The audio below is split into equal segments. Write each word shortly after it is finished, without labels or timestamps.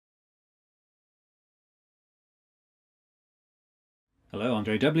Hello, I'm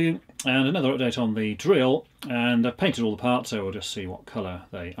JW, and another update on the drill, and I've painted all the parts, so we'll just see what colour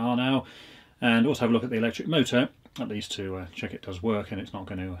they are now, and also have a look at the electric motor, at least to check it does work and it's not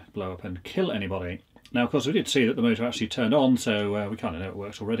going to blow up and kill anybody. Now of course we did see that the motor actually turned on, so we kind of know it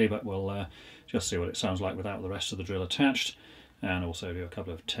works already, but we'll just see what it sounds like without the rest of the drill attached, and also do a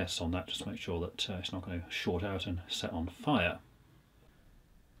couple of tests on that just to make sure that it's not going to short out and set on fire.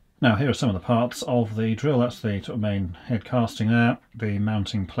 Now here are some of the parts of the drill. That's the sort of main head casting there, the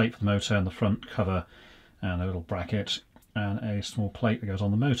mounting plate for the motor and the front cover, and a little bracket and a small plate that goes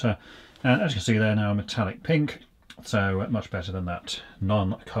on the motor. And as you can see there now, metallic pink, so much better than that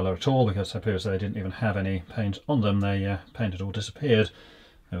non-colour at all, because I suppose they didn't even have any paint on them. They paint had all disappeared.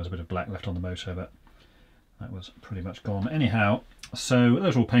 There was a bit of black left on the motor, but that was pretty much gone anyhow. So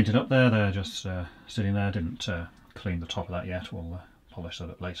those are all painted up there. They're just sitting there. Didn't clean the top of that yet. We'll polish that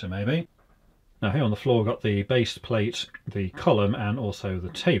up later maybe. Now here on the floor we've got the base plate, the column and also the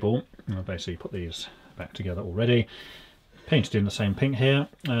table. I've basically put these back together already. Painted in the same pink here,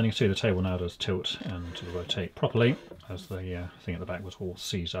 and you can see the table now does tilt and rotate properly, as the thing at the back was all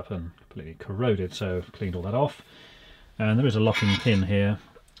seized up and completely corroded, so cleaned all that off. And there is a locking pin here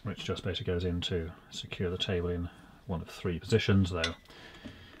which just basically goes in to secure the table in one of three positions, though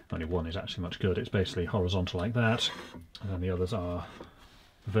only one is actually much good. It's basically horizontal like that, and then the others are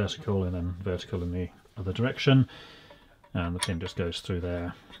vertical and then vertical in the other direction, and the pin just goes through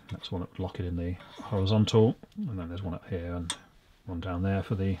there. That's one that lock it in the horizontal, and then there's one up here and one down there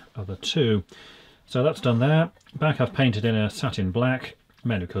for the other two. So that's done there. Back I've painted in a satin black,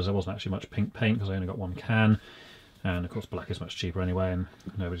 mainly because there wasn't actually much pink paint because I only got one can, and of course black is much cheaper anyway and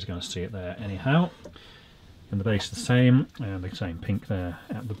nobody's going to see it there anyhow. And the base the same, and the same pink there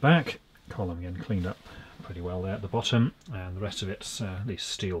at the back. Column again cleaned up pretty well there at the bottom, and the rest of it's at least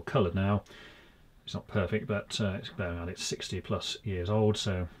steel coloured now. It's not perfect, but it's bearing out it's 60 plus years old,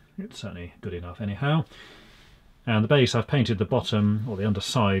 so it's certainly good enough anyhow. And the base I've painted the bottom, or the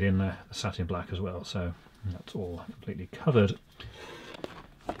underside, in the satin black as well, so that's all completely covered.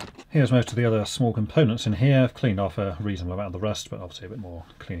 Here's most of the other small components in here. I've cleaned off a reasonable amount of the rust, but obviously a bit more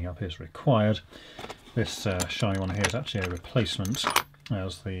cleaning up is required. This shiny one here is actually a replacement,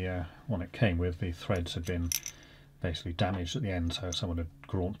 as the one it came with, the threads had been basically damaged at the end, so someone had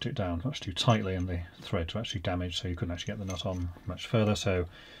graunched it down much too tightly and the threads were actually damaged, so you couldn't actually get the nut on much further, so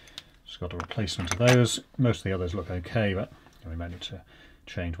just got a replacement of those. Most of the others look okay, but we may need to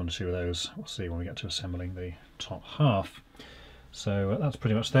change one or two of those. We'll see when we get to assembling the top half. So that's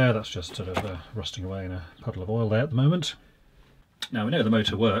pretty much there. That's just sort of rusting away in a puddle of oil there at the moment. Now we know the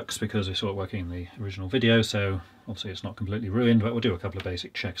motor works because we saw it working in the original video, so obviously it's not completely ruined, but we'll do a couple of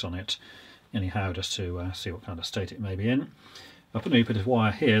basic checks on it anyhow, just to see what kind of state it may be in. I've put a new bit of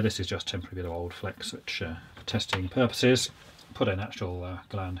wire here. This is just temporary bit of old flex, which for testing purposes. Put an actual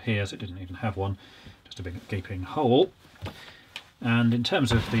gland here, so it didn't even have one, just a big gaping hole. And in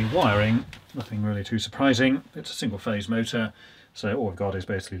terms of the wiring, nothing really too surprising. It's a single phase motor, so all we've got is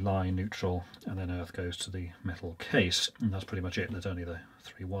basically line, neutral, and then earth goes to the metal case, and that's pretty much it. There's only the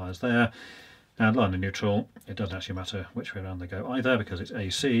three wires there. And line and neutral, it doesn't actually matter which way around they go either, because it's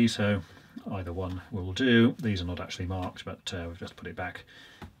AC, so either one will do. These are not actually marked, but we've just put it back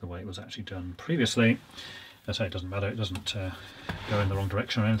the way it was actually done previously. As I say, it doesn't matter, it doesn't go in the wrong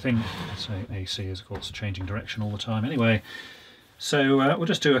direction or anything. So AC is of course changing direction all the time anyway. So we'll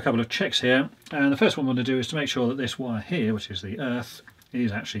just do a couple of checks here, and the first one we're going to do is to make sure that this wire here, which is the earth,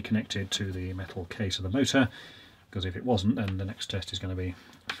 is actually connected to the metal case of the motor, because if it wasn't, then the next test is going to be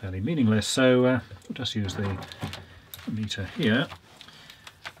fairly meaningless. So we'll just use the meter here.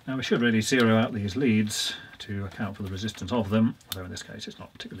 Now we should really zero out these leads to account for the resistance of them, although in this case it's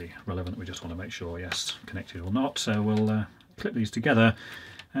not particularly relevant. We just want to make sure, yes, connected or not. So we'll clip these together,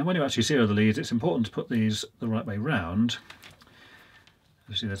 and when you actually zero the leads, it's important to put these the right way round.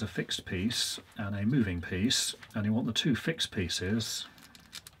 You see there's a fixed piece and a moving piece, and you want the two fixed pieces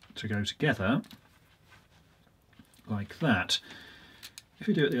to go together like that. If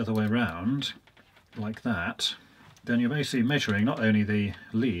you do it the other way around, like that, then you're basically measuring not only the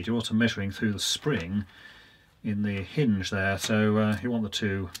lead, you're also measuring through the spring in the hinge there. So you want the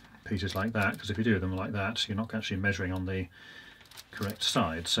two pieces like that, because if you do them like that, you're not actually measuring on the correct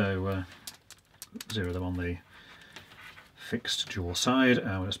side. So zero them on the fixed dual side,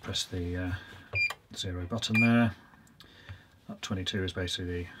 and we'll just press the zero button there. That 22 is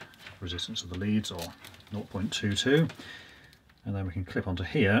basically the resistance of the leads, or 0.22, and then we can clip onto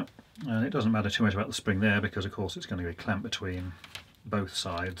here, and it doesn't matter too much about the spring there, because of course it's going to be clamped between both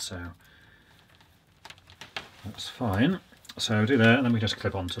sides, so that's fine. So do that, and then we just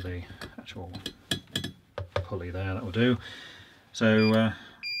clip onto the actual pulley there. That will do. So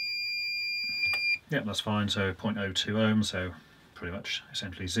yeah, that's fine. So 0.02 ohms, so pretty much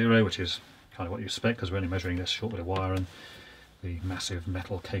essentially 0, which is kind of what you expect because we're only measuring this short bit of wire and the massive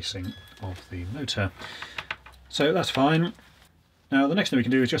metal casing of the motor. So that's fine. Now the next thing we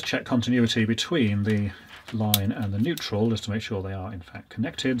can do is just check continuity between the line and the neutral, just to make sure they are in fact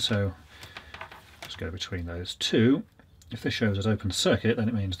connected. So just go between those two. If this shows as open circuit, then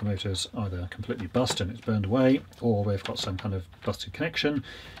it means the motor's either completely bust and it's burned away, or we've got some kind of busted connection.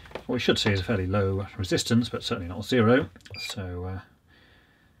 What we should see is a fairly low resistance, but certainly not 0. So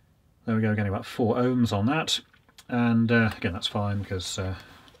there we go, getting about 4 ohms on that. And again, that's fine because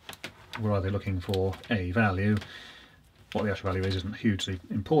we're either looking for a value. What the actual value is isn't hugely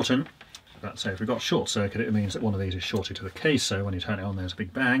important. But say if we've got short circuit, it means that one of these is shorted to the case, so when you turn it on there's a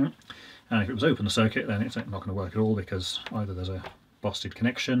big bang. And if it was open circuit, then it's not going to work at all because either there's a busted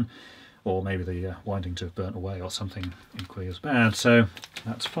connection or maybe the windings have burnt away or something equally as bad. So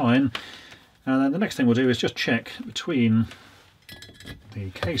that's fine. And then the next thing we'll do is just check between the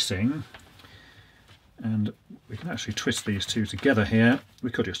casing, and we can actually twist these two together here.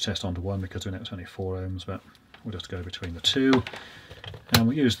 We could just test onto one because we know it's only 4 ohms, but we'll just go between the two. And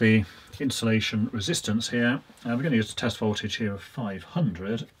we'll use the insulation resistance here. And we're going to use the test voltage here of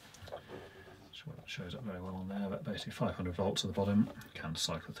 500. Sure that shows up very well on there, but basically 500 volts at the bottom. Can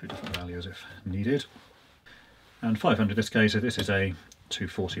cycle through different values if needed. And 500 in this case, this is a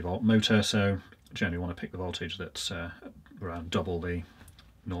 240 volt motor, so generally want to pick the voltage that's around double the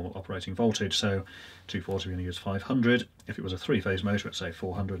normal operating voltage. So 240 we're going to use 500. If it was a 3-phase motor at say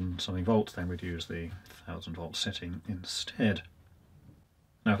 400 and something volts, then we'd use the 1000 volt setting instead.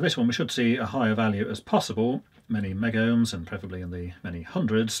 Now for this one we should see a higher value as possible, many megohms and preferably in the many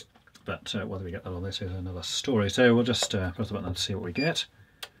hundreds, but whether we get that on this is another story. So we'll just press the button and see what we get.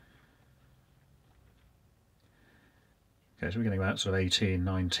 Okay, so we're getting about sort of 18,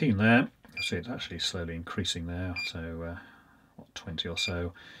 19 there. You'll see it's actually slowly increasing there, so what, 20 or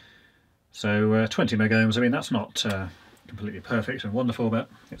so. So 20 megohms, I mean that's not completely perfect and wonderful, but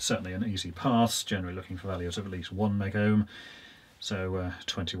it's certainly an easy pass, generally looking for values of at least 1 megohm. So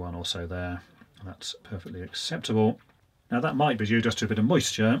 21 or so there, and that's perfectly acceptable. Now that might be due just to a bit of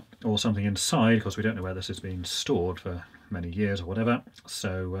moisture or something inside, because we don't know where this has been stored for many years or whatever,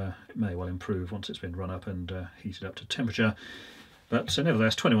 so it may well improve once it's been run up and heated up to temperature. But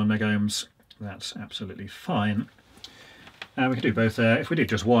nevertheless, 21 megohms, that's absolutely fine. And we could do both there. If we did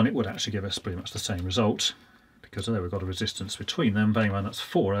just one, it would actually give us pretty much the same result, because there we've got a resistance between them. Bearing in mind that's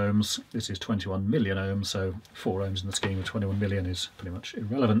 4 ohms, this is 21 million ohms, so 4 ohms in the scheme of 21 million is pretty much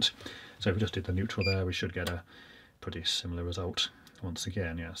irrelevant. So if we just did the neutral there, we should get a pretty similar result. Once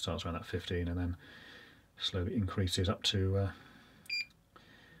again, yeah, it starts around that 15 and then slowly increases up to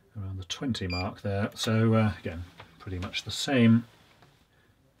around the 20 mark there. So again, pretty much the same.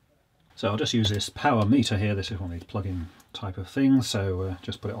 So I'll just use this power meter here. This is one of these plug-in type of things, so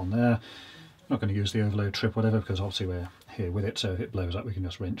just put it on there. Not going to use the overload trip whatever, because obviously we're here with it, so if it blows up we can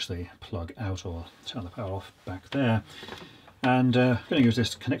just wrench the plug out or turn the power off back there. And going to use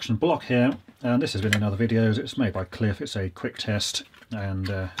this connection block here, and this has been in other videos. It's made by Cliff. It's a quick test,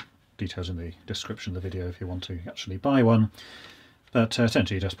 and details in the description of the video if you want to actually buy one. But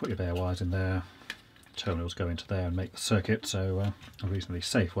essentially you just put your bare wires in there, terminals go into there and make the circuit, so a reasonably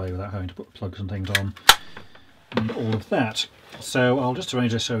safe way without having to put plugs and things on and all of that. So I'll just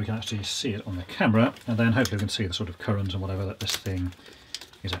arrange this so we can actually see it on the camera, and then hopefully we can see the sort of current and whatever that this thing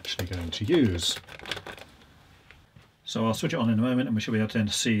is actually going to use. So I'll switch it on in a moment and we should be able to then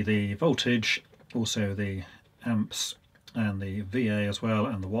see the voltage, also the amps and the VA as well,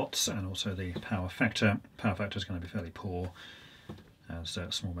 and the watts, and also the power factor. Power factor is going to be fairly poor, as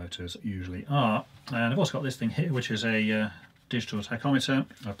small motors usually are. And I've also got this thing here, which is a digital tachometer.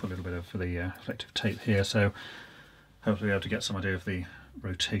 I've put a little bit of the reflective tape here, so hopefully we'll be able to get some idea of the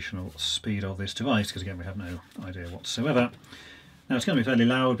rotational speed of this device, because again we have no idea whatsoever. Now it's going to be fairly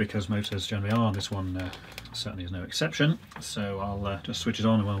loud because motors generally are, and this one certainly is no exception. So I'll just switch it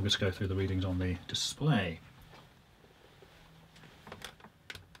on and we'll just go through the readings on the display.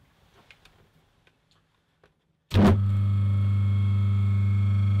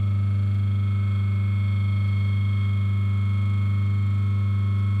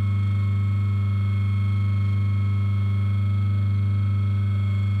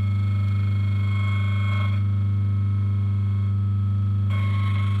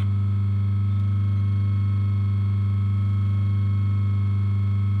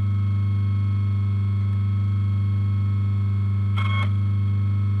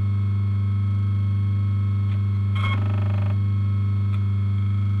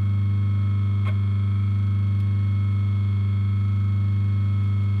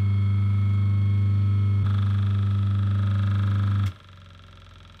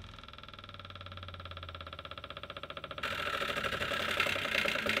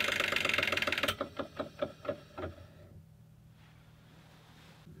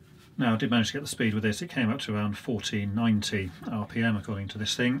 Now I did manage to get the speed with this. It came up to around 1490 RPM according to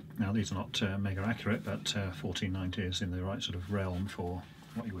this thing. Now these are not mega accurate, but 1490 is in the right sort of realm for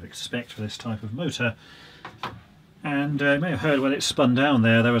what you would expect for this type of motor. And you may have heard when it spun down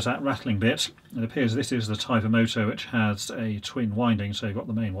there was that rattling bit. It appears this is the type of motor which has a twin winding, so you've got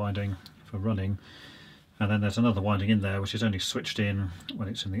the main winding for running, and then there's another winding in there which is only switched in when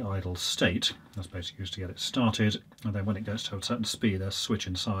it's in the idle state. That's basically used to get it started, and then when it gets to a certain speed, a switch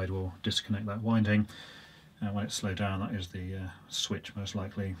inside will disconnect that winding, and when it's slowed down, that is the switch most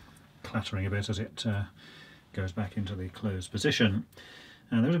likely clattering a bit as it goes back into the closed position.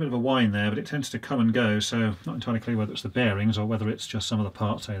 And there's a bit of a whine there, but it tends to come and go, so not entirely clear whether it's the bearings or whether it's just some of the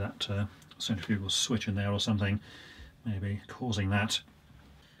parts, say that centrifugal switch in there or something, maybe causing that.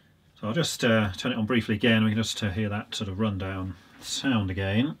 So I'll just turn it on briefly again. We can just hear that sort of rundown sound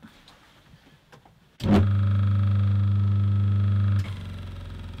again. So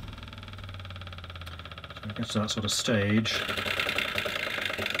it gets to that sort of stage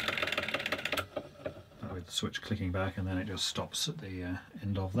with the switch clicking back, and then it just stops at the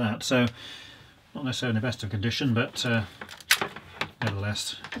end of that. So not necessarily in the best of condition, but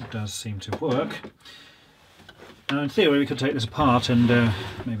nevertheless it does seem to work. Now in theory we could take this apart and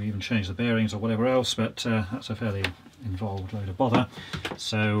maybe even change the bearings or whatever else, but that's a fairly involved load of bother,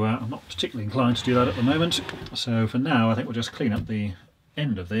 so I'm not particularly inclined to do that at the moment. So for now I think we'll just clean up the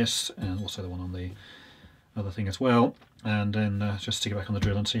end of this, and also the one on the other thing as well, and then just stick it back on the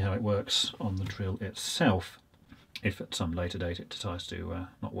drill and see how it works on the drill itself. If at some later date it decides to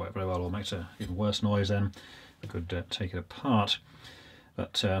not work very well or makes an even worse noise, then we could take it apart.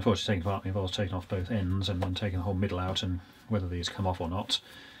 But unfortunately taking apart involves taking off both ends and then taking the whole middle out, and whether these come off or not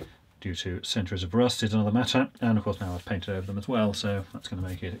due to centuries of rust is another matter. And of course now I've painted over them as well, so that's going to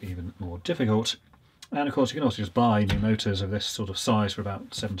make it even more difficult. And of course you can also just buy new motors of this sort of size for about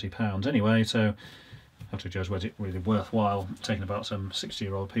 £70 anyway, so you have to judge whether it's really worthwhile taking about some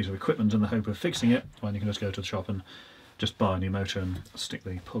 60-year-old piece of equipment in the hope of fixing it, when you can just go to the shop and just buy a new motor and stick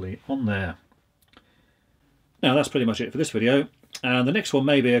the pulley on there. Now that's pretty much it for this video. And the next one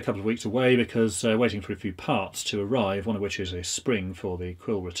may be a couple of weeks away, because waiting for a few parts to arrive, one of which is a spring for the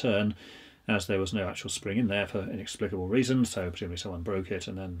quill return, as there was no actual spring in there for inexplicable reasons, so presumably someone broke it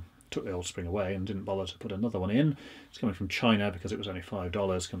and then took the old spring away and didn't bother to put another one in. It's coming from China because it was only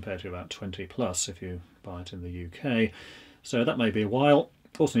 $5 compared to about 20 plus if you buy it in the UK, so that may be a while.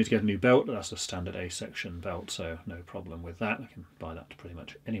 Also need to get a new belt, but that's a standard A-section belt, so no problem with that. I can buy that pretty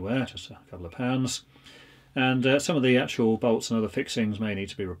much anywhere, just a couple of pounds. And some of the actual bolts and other fixings may need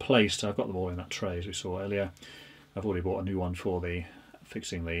to be replaced. I've got them all in that tray as we saw earlier. I've already bought a new one for the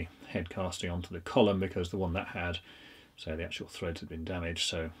fixing the head casting onto the column, because the one that had, so the actual threads had been damaged,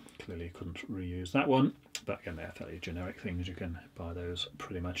 so clearly couldn't reuse that one. But again, they're fairly generic things, you can buy those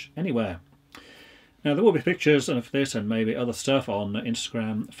pretty much anywhere. Now there will be pictures of this and maybe other stuff on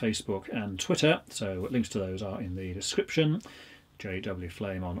Instagram, Facebook and Twitter, so links to those are in the description. JW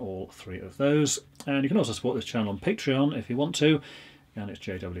Flame on all three of those, and you can also support this channel on Patreon if you want to, and it's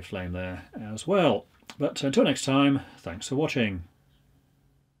JW Flame there as well. But until next time, thanks for watching.